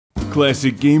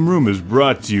Classic Game Room is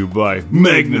brought to you by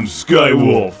Magnum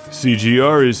Skywolf.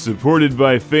 CGR is supported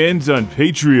by fans on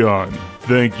Patreon.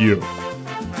 Thank you.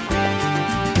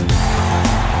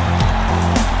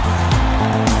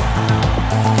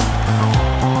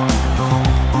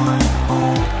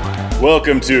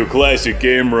 Welcome to Classic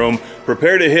Game Room.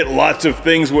 Prepare to hit lots of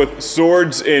things with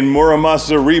swords in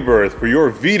Muramasa Rebirth for your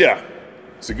Vita.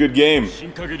 It's a good game.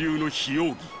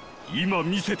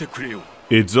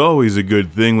 It's always a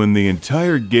good thing when the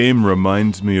entire game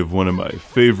reminds me of one of my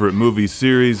favorite movie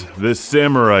series, the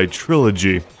Samurai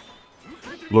Trilogy.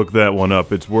 Look that one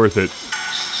up, it's worth it.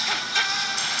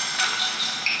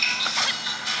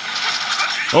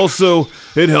 Also,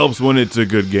 it helps when it's a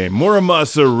good game.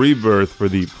 Muramasa Rebirth for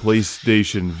the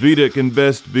PlayStation Vita can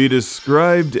best be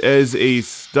described as a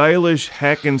stylish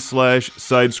hack-and-slash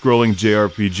side-scrolling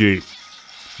JRPG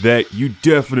that you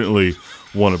definitely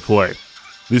want to play.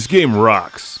 This game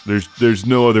rocks. There's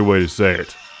no other way to say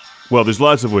it. Well, there's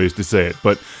lots of ways to say it,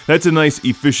 but that's a nice,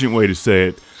 efficient way to say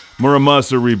it.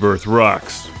 Muramasa Rebirth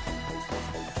rocks.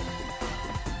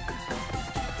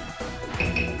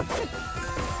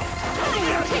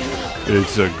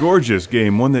 It's a gorgeous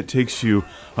game, one that takes you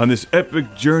on this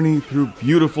epic journey through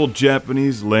beautiful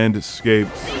Japanese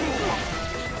landscapes.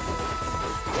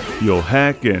 You'll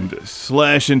hack and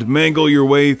slash and mangle your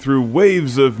way through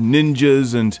waves of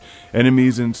ninjas and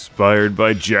enemies inspired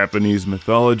by Japanese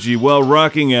mythology while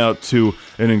rocking out to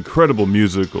an incredible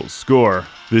musical score.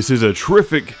 This is a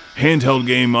terrific handheld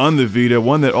game on the Vita,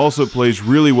 one that also plays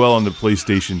really well on the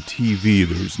PlayStation TV.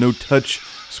 There's no touch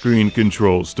screen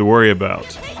controls to worry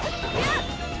about.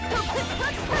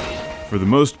 For the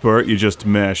most part, you just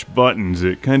mash buttons.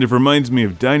 It kind of reminds me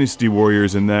of Dynasty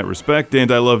Warriors in that respect,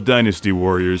 and I love Dynasty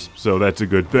Warriors, so that's a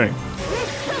good thing.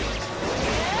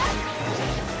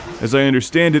 As I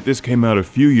understand it, this came out a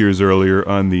few years earlier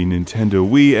on the Nintendo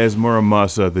Wii as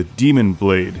Muramasa the Demon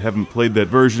Blade. Haven't played that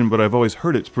version, but I've always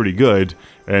heard it's pretty good,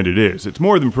 and it is. It's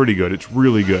more than pretty good, it's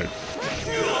really good.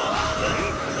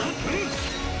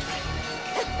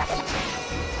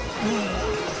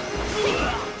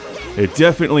 It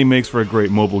definitely makes for a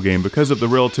great mobile game because of the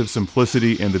relative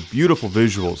simplicity and the beautiful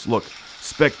visuals. Look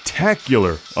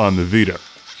spectacular on the Vita.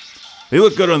 They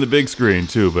look good on the big screen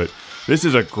too, but this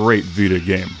is a great Vita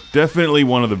game. Definitely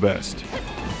one of the best.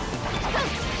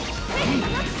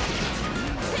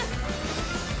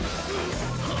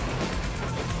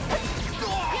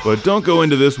 But don't go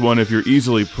into this one if you're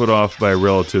easily put off by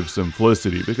relative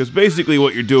simplicity, because basically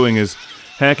what you're doing is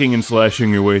hacking and slashing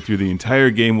your way through the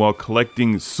entire game while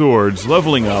collecting swords,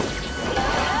 leveling up,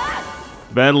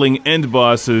 battling end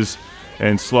bosses,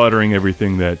 and slaughtering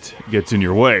everything that gets in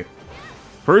your way.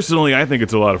 Personally, I think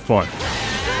it's a lot of fun.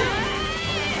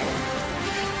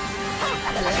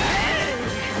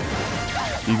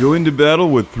 You go into battle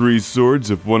with 3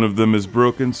 swords. If one of them is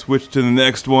broken, switch to the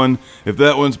next one. If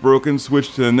that one's broken,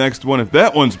 switch to the next one. If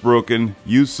that one's broken,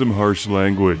 use some harsh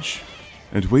language.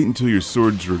 And wait until your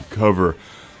swords recover.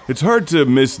 It's hard to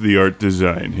miss the art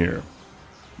design here.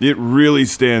 It really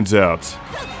stands out.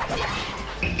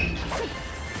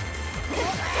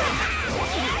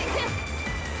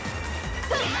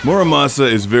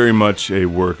 Muramasa is very much a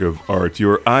work of art.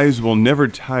 Your eyes will never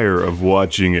tire of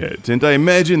watching it, and I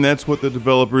imagine that's what the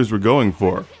developers were going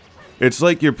for. It's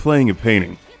like you're playing a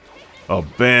painting. A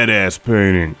badass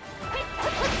painting.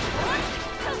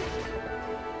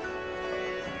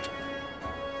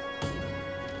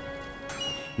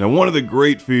 Now, one of the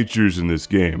great features in this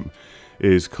game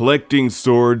is collecting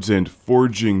swords and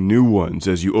forging new ones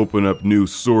as you open up new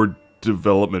sword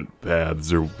development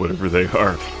paths, or whatever they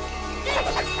are.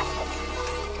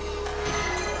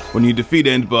 When you defeat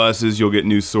end bosses, you'll get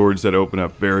new swords that open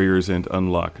up barriers and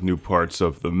unlock new parts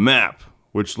of the map,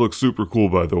 which looks super cool,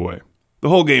 by the way. The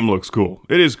whole game looks cool.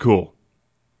 It is cool.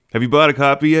 Have you bought a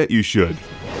copy yet? You should.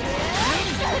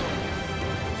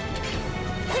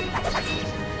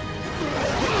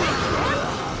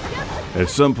 At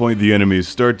some point, the enemies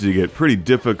start to get pretty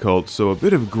difficult, so a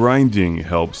bit of grinding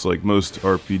helps, like most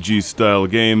RPG-style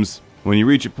games. When you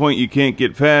reach a point you can't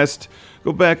get past,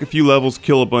 go back a few levels,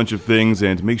 kill a bunch of things,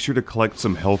 and make sure to collect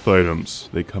some health items.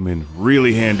 They come in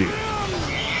really handy.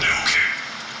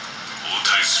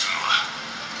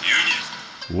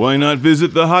 Why not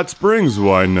visit the hot springs?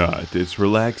 Why not? It's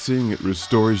relaxing, it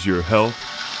restores your health.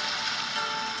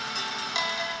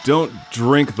 Don't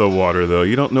drink the water, though.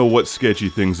 You don't know what sketchy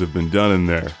things have been done in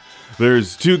there.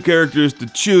 There's 2 characters to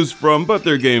choose from, but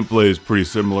their gameplay is pretty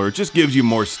similar. It just gives you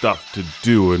more stuff to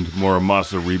do, and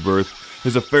Muramasa Rebirth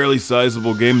is a fairly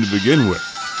sizable game to begin with.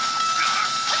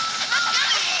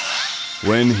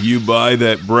 When you buy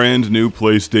that brand new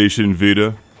PlayStation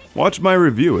Vita, watch my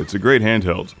review, it's a great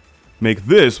handheld. Make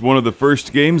this one of the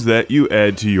first games that you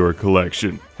add to your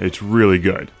collection. It's really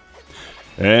good.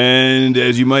 And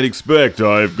as you might expect,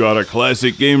 I've got a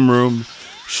classic game room.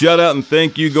 Shout out and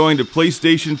thank you going to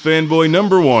PlayStation fanboy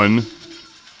number 1,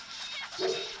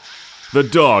 the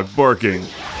dog barking.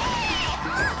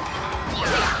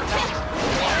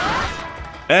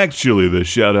 Actually, the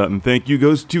shout out and thank you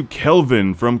goes to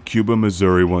Kelvin from Cuba,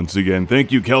 Missouri once again.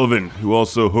 Thank you, Kelvin, who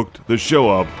also hooked the show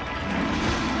up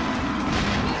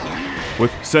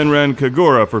with Senran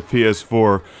Kagura for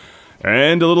PS4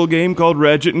 and a little game called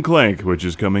Ratchet & Clank, which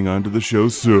is coming onto the show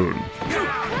soon.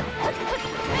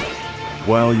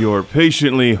 While you're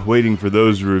patiently waiting for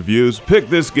those reviews, pick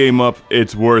this game up,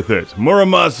 it's worth it.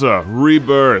 Muramasa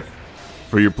Rebirth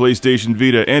for your PlayStation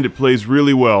Vita, and it plays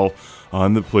really well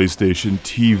on the PlayStation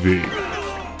TV.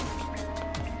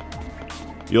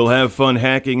 You'll have fun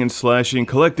hacking and slashing,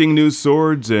 collecting new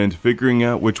swords, and figuring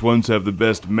out which ones have the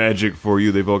best magic for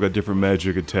you. They've all got different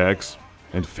magic attacks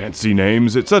and fancy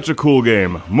names. It's such a cool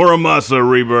game. Muramasa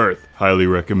Rebirth, highly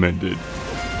recommended.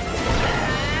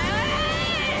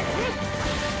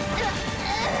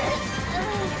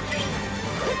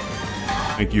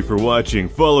 Thank you for watching.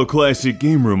 Follow Classic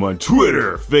Game Room on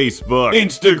Twitter, Facebook,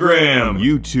 Instagram,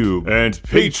 YouTube, and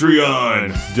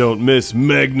Patreon. Don't miss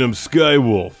Magnum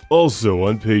Skywolf, also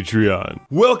on Patreon.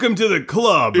 Welcome to the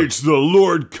club. It's the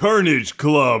Lord Carnage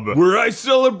Club, where I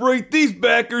celebrate these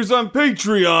backers on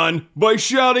Patreon by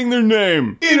shouting their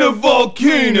name in a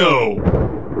volcano.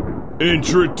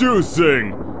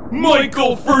 Introducing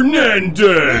Michael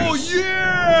Fernandez. Oh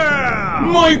yeah!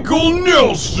 Michael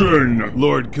Nelson!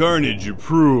 Lord Carnage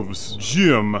approves.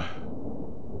 Jim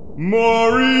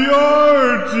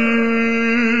Moriarty!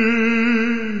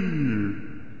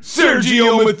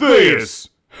 Sergio Matthias!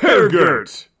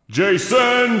 Hergert!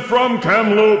 Jason from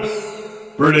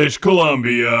Kamloops, British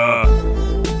Columbia!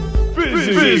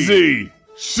 Fizzy!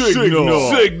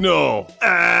 Signal!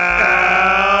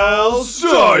 Al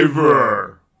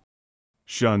Stiver!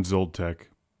 Sean Zoltek.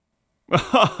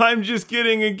 I'm just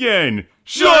kidding again.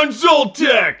 Sean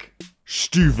Zoltek!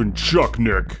 Stephen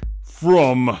Chucknick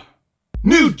from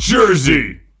New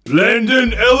Jersey.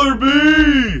 Landon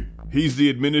Ellerby! He's the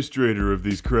administrator of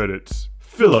these credits.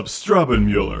 Philip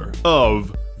Strabenmuller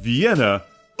of Vienna,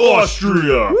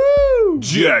 Austria. Woo!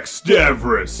 Jack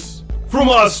Stavros from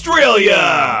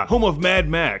Australia, home of Mad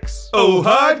Max.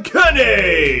 Ohad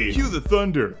Kane! Cue the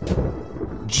thunder.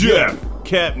 Jeff,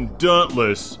 Captain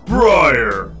Dauntless,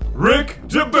 Briar, Rick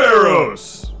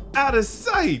DeBarros. Out of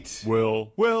sight.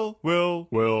 Will.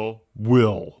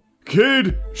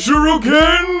 Kid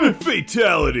Shuriken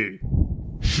Fatality.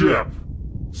 Ship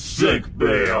Sink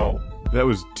Bail. That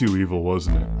was too evil,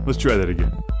 wasn't it? Let's try that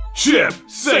again. Ship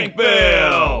Sink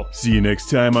Bail. See you next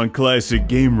time on Classic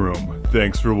Game Room.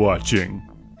 Thanks for watching.